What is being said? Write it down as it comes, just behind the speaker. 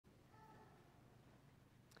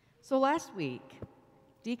So last week,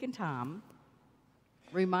 Deacon Tom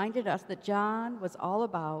reminded us that John was all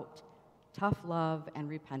about tough love and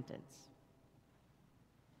repentance.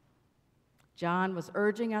 John was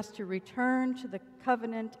urging us to return to the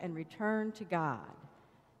covenant and return to God,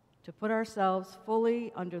 to put ourselves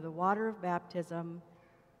fully under the water of baptism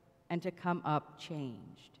and to come up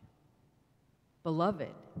changed,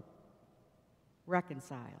 beloved,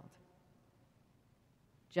 reconciled.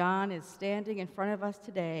 John is standing in front of us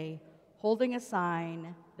today holding a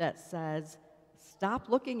sign that says, "Stop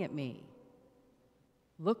looking at me.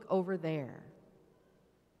 Look over there."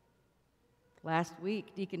 Last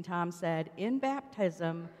week, Deacon Tom said, in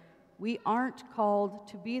baptism, we aren't called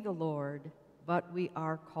to be the Lord, but we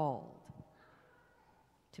are called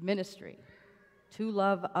to ministry, to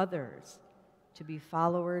love others, to be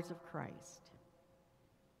followers of Christ.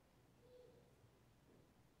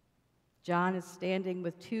 John is standing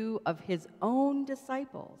with two of his own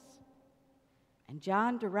disciples, and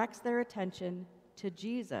John directs their attention to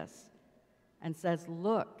Jesus and says,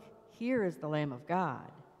 "Look, here is the Lamb of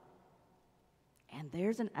God." And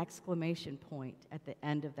there's an exclamation point at the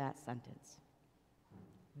end of that sentence.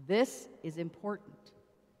 This is important.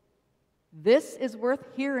 This is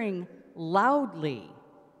worth hearing loudly.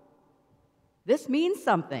 This means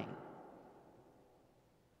something.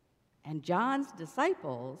 And John's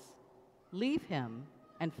disciples leave him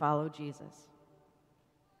and follow Jesus.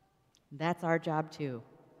 That's our job too.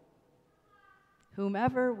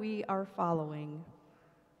 Whomever we are following,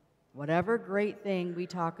 whatever great thing we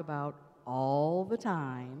talk about all the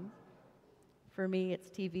time, for me it's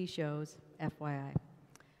TV shows, FYI.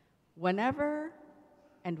 Whenever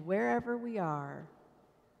and wherever we are,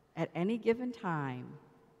 at any given time,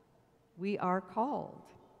 we are called.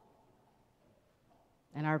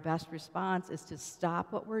 And our best response is to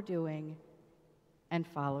stop what we're doing and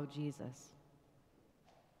follow Jesus.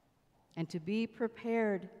 And to be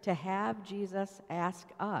prepared to have Jesus ask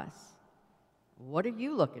us, "What are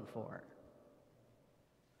you looking for?"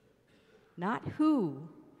 Not who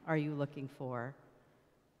are you looking for,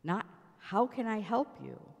 not how can I help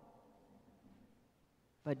you?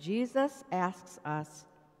 But Jesus asks us,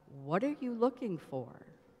 "What are you looking for?"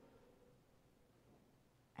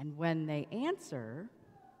 And when they answer,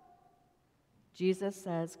 Jesus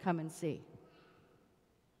says, "Come and see.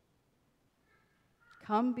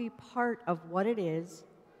 Come be part of what it is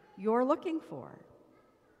you're looking for.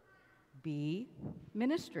 Be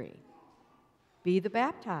ministry. Be the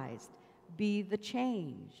baptized. Be the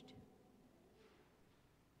changed."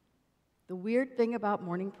 The weird thing about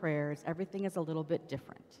morning prayer is everything is a little bit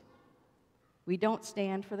different. We don't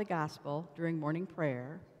stand for the gospel during morning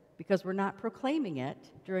prayer because we're not proclaiming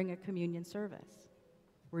it during a communion service.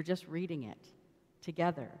 We're just reading it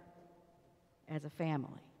together as a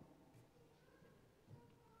family.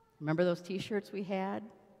 Remember those t-shirts we had?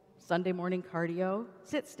 Sunday morning cardio?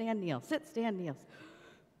 Sit, stand, kneel. Sit, stand, kneel.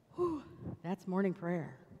 Whew, that's morning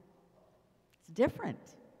prayer. It's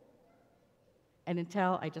different. And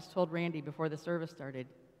until, I just told Randy before the service started,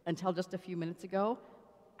 until just a few minutes ago,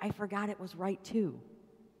 I forgot it was right two,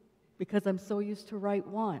 because I'm so used to right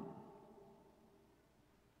one.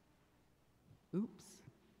 Oops.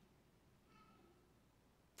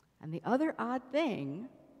 And the other odd thing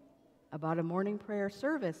about a morning prayer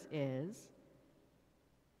service is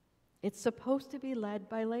it's supposed to be led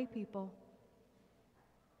by lay people.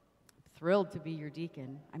 I'm thrilled to be your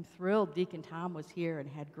deacon. I'm thrilled Deacon Tom was here and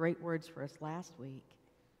had great words for us last week.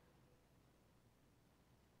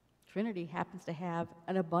 Trinity happens to have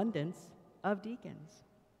an abundance of deacons.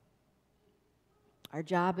 Our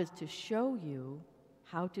job is to show you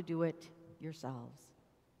how to do it yourselves.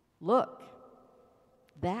 Look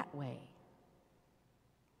that way.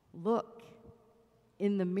 Look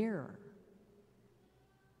in the mirror.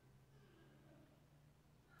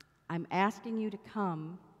 I'm asking you to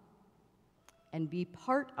come and be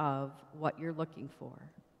part of what you're looking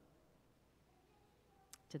for.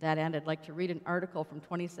 To that end, I'd like to read an article from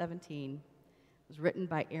 2017. It was written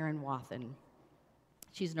by Erin Wathen.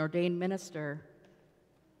 She's an ordained minister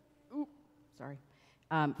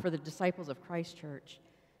for the Disciples of Christ Church.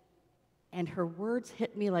 And her words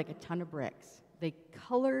hit me like a ton of bricks. They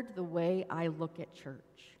colored the way I look at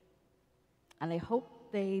church. And I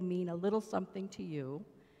hope they mean a little something to you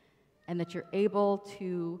and that you're able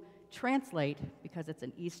to translate, because it's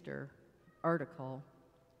an Easter article,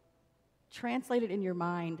 translate it in your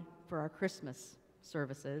mind for our Christmas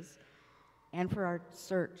services and for our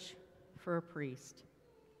search for a priest.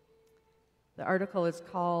 The article is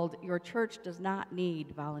called, "Your Church Does Not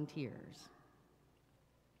Need Volunteers."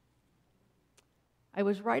 I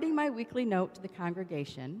was writing my weekly note to the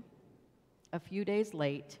congregation a few days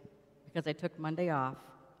late because I took Monday off,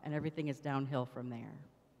 and everything is downhill from there.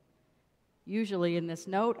 Usually in this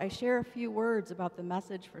note, I share a few words about the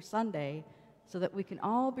message for Sunday so that we can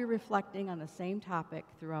all be reflecting on the same topic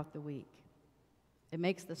throughout the week. It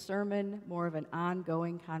makes the sermon more of an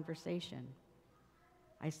ongoing conversation.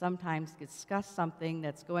 I sometimes discuss something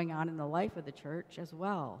that's going on in the life of the church as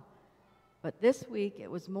well. But this week, it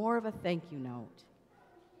was more of a thank you note.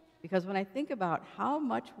 Because when I think about how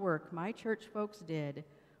much work my church folks did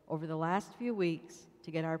over the last few weeks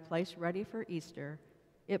to get our place ready for Easter,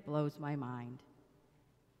 it blows my mind.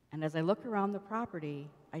 And as I look around the property,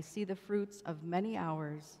 I see the fruits of many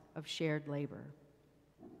hours of shared labor.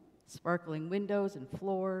 Sparkling windows and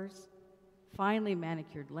floors, finely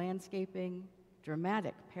manicured landscaping,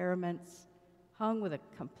 dramatic paraments, hung with a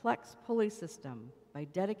complex pulley system by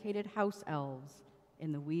dedicated house elves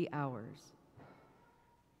in the wee hours.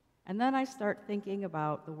 And then I start thinking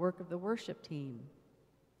about the work of the worship team,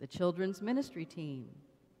 the children's ministry team,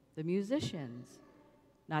 the musicians,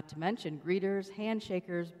 not to mention greeters,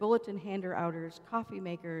 handshakers, bulletin hander-outers, coffee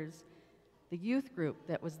makers, the youth group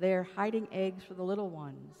that was there hiding eggs for the little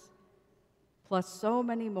ones, plus so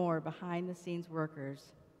many more behind-the-scenes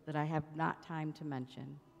workers that I have not time to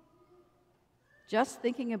mention. Just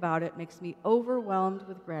thinking about it makes me overwhelmed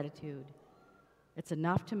with gratitude. It's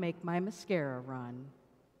enough to make my mascara run.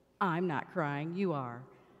 I'm not crying, you are.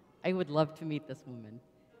 I would love to meet this woman.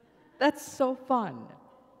 That's so fun.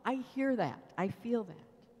 I hear that. I feel that.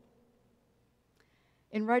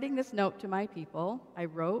 In writing this note to my people, I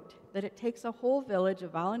wrote that it takes a whole village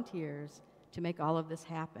of volunteers to make all of this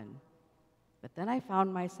happen. But then I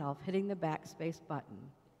found myself hitting the backspace button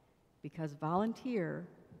because volunteer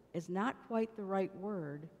is not quite the right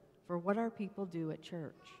word for what our people do at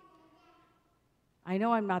church. I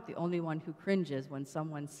know I'm not the only one who cringes when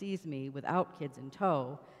someone sees me without kids in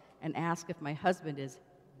tow and asks if my husband is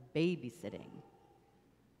babysitting.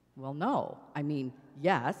 Well, no. I mean,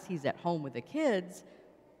 yes, he's at home with the kids,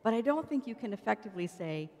 but I don't think you can effectively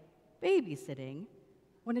say babysitting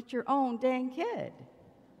when it's your own dang kid.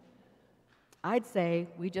 I'd say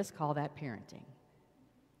we just call that parenting.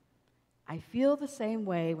 I feel the same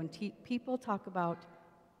way when people talk about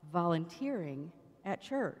volunteering at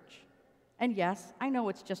church. And yes, I know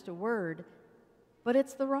it's just a word, but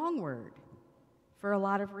it's the wrong word for a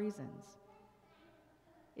lot of reasons.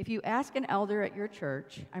 If you ask an elder at your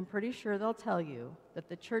church, I'm pretty sure they'll tell you that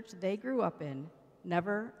the church they grew up in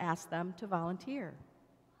never asked them to volunteer.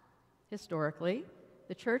 Historically,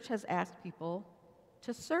 the church has asked people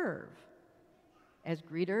to serve as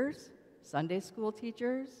greeters, Sunday school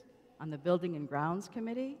teachers, on the Building and Grounds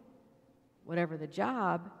Committee. Whatever the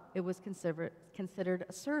job, it was considered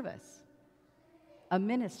a service, a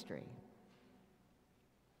ministry.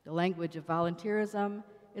 The language of volunteerism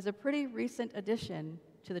is a pretty recent addition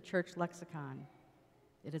to the church lexicon.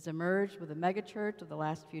 It has emerged with the megachurch of the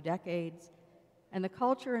last few decades and the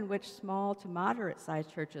culture in which small to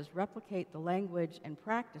moderate-sized churches replicate the language and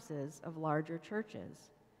practices of larger churches.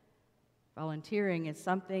 Volunteering is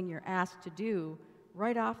something you're asked to do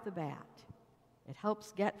right off the bat. It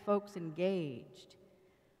helps get folks engaged,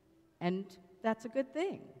 and that's a good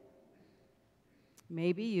thing.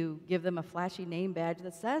 Maybe you give them a flashy name badge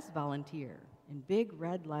that says volunteer in big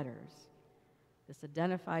red letters. This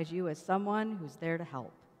identifies you as someone who's there to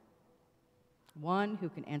help, one who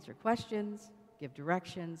can answer questions, give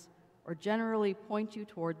directions, or generally point you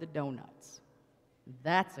toward the donuts.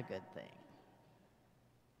 That's a good thing.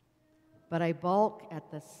 But I balk at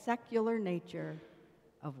the secular nature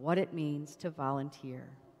of what it means to volunteer.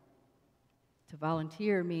 To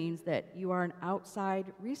volunteer means that you are an outside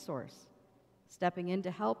resource, stepping in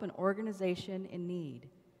to help an organization in need.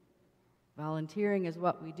 Volunteering is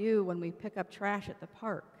what we do when we pick up trash at the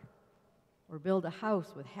park, or build a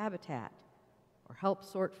house with habitat, or help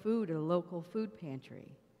sort food at a local food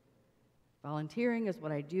pantry. Volunteering is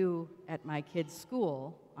what I do at my kids'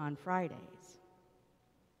 school on Fridays.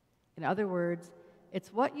 In other words,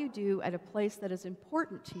 it's what you do at a place that is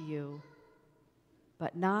important to you,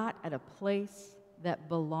 but not at a place that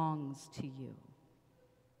belongs to you.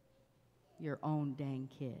 Your own dang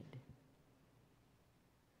kid.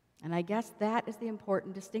 And I guess that is the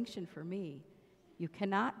important distinction for me. You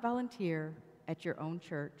cannot volunteer at your own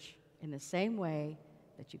church in the same way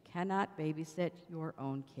that you cannot babysit your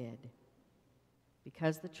own kid,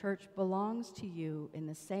 because the church belongs to you in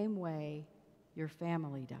the same way your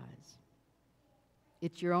family does.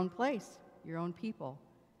 It's your own place, your own people.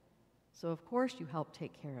 So of course you help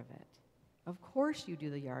take care of it. Of course you do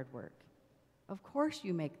the yard work. Of course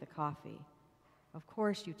you make the coffee. Of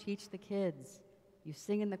course you teach the kids. You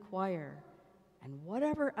sing in the choir. And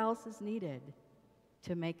whatever else is needed.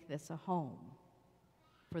 to make this a home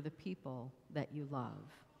for the people that you love.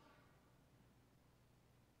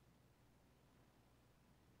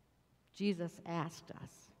 Jesus asked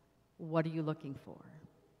us, what are you looking for?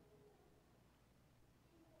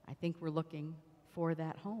 I think we're looking for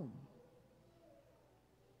that home.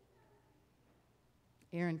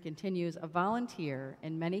 Aaron continues, a volunteer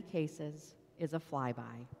in many cases is a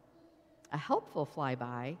flyby, a helpful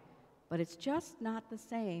flyby, but it's just not the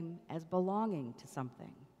same as belonging to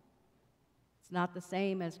something. It's not the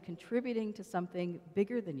same as contributing to something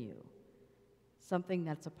bigger than you, something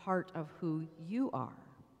that's a part of who you are.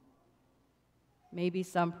 Maybe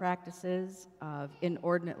some practices of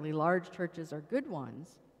inordinately large churches are good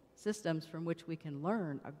ones, systems from which we can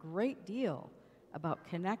learn a great deal about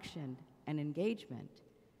connection and engagement.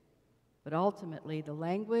 But ultimately, the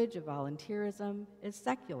language of volunteerism is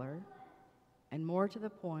secular and, more to the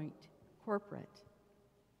point, corporate.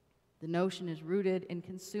 The notion is rooted in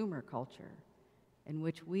consumer culture, in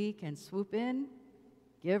which we can swoop in,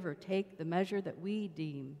 give or take the measure that we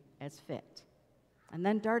deem as fit, and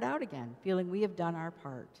then dart out again, feeling we have done our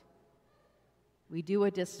part. We do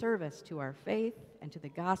a disservice to our faith and to the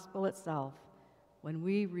gospel itself when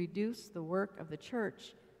we reduce the work of the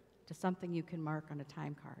church to something you can mark on a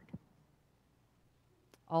time card.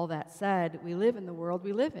 All that said, we live in the world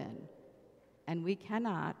we live in, and we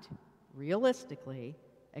cannot, realistically,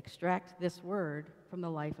 extract this word from the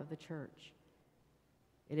life of the church.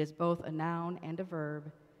 It is both a noun and a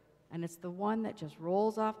verb, and it's the one that just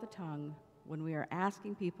rolls off the tongue when we are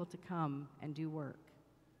asking people to come and do work,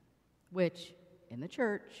 which, in the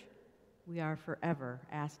church, we are forever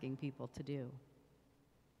asking people to do.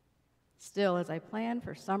 Still, as I plan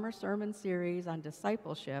for summer sermon series on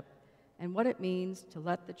discipleship and what it means to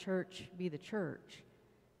let the church be the church,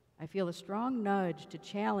 I feel a strong nudge to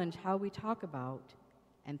challenge how we talk about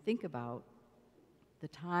and think about the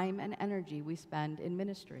time and energy we spend in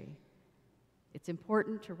ministry. It's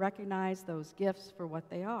important to recognize those gifts for what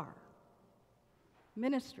they are.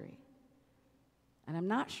 Ministry. And I'm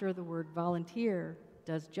not sure the word volunteer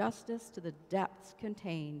does justice to the depths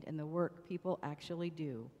contained in the work people actually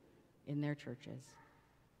do in their churches.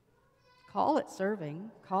 Call it serving,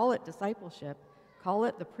 call it discipleship, call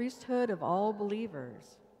it the priesthood of all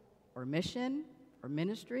believers, or mission, or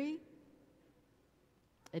ministry.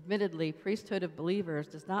 Admittedly, priesthood of believers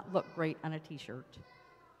does not look great on a t-shirt,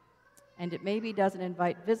 and it maybe doesn't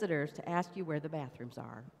invite visitors to ask you where the bathrooms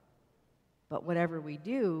are. But whatever we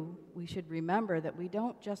do, we should remember that we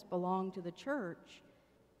don't just belong to the church,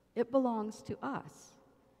 it belongs to us.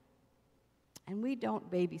 And we don't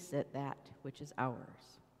babysit that which is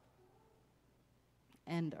ours.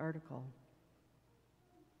 End article.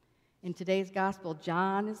 In today's gospel,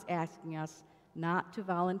 John is asking us not to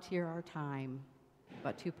volunteer our time,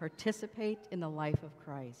 but to participate in the life of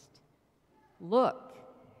Christ. Look,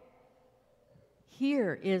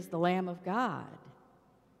 here is the Lamb of God.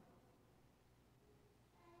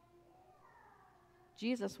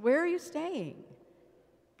 Jesus, where are you staying?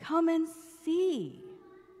 Come and see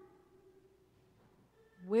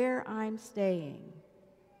where I'm staying.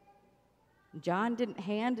 John didn't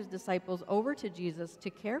hand his disciples over to Jesus to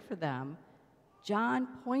care for them. John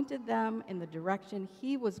pointed them in the direction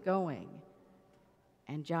he was going.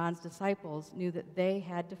 And John's disciples knew that they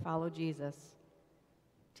had to follow Jesus,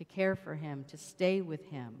 to care for him, to stay with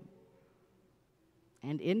him.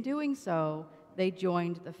 And in doing so, they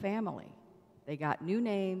joined the family. They got new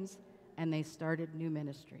names, and they started new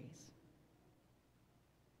ministries.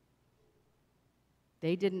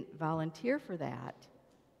 They didn't volunteer for that.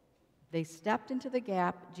 They stepped into the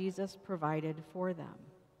gap Jesus provided for them.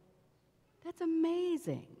 That's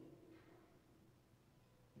amazing.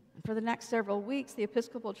 And for the next several weeks, the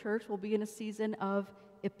Episcopal Church will be in a season of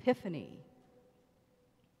Epiphany,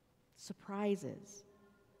 surprises.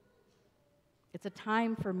 It's a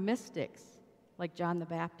time for mystics like John the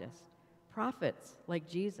Baptist, prophets like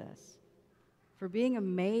Jesus, for being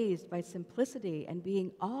amazed by simplicity and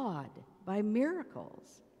being awed by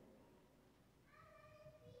miracles.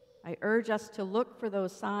 I urge us to look for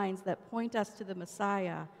those signs that point us to the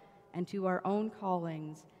Messiah and to our own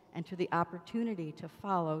callings and to the opportunity to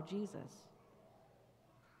follow Jesus.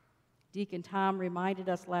 Deacon Tom reminded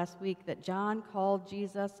us last week that John called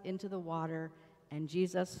Jesus into the water, and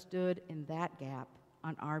Jesus stood in that gap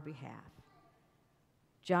on our behalf.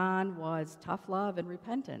 John was tough love and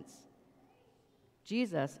repentance.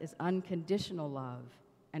 Jesus is unconditional love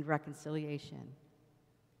and reconciliation.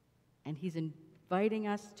 And he's inviting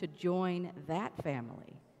us to join that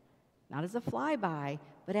family, not as a flyby,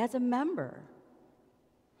 but as a member,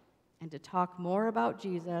 and to talk more about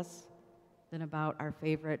Jesus than about our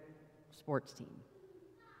favorite sports team.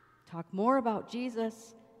 talk more about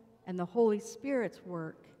Jesus and the Holy Spirit's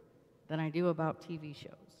work than I do about TV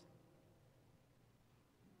shows.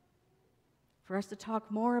 For us to talk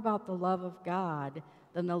more about the love of God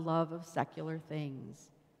than the love of secular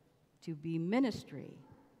things. To be ministry.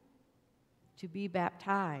 To be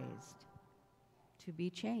baptized. To be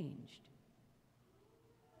changed.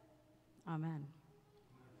 Amen.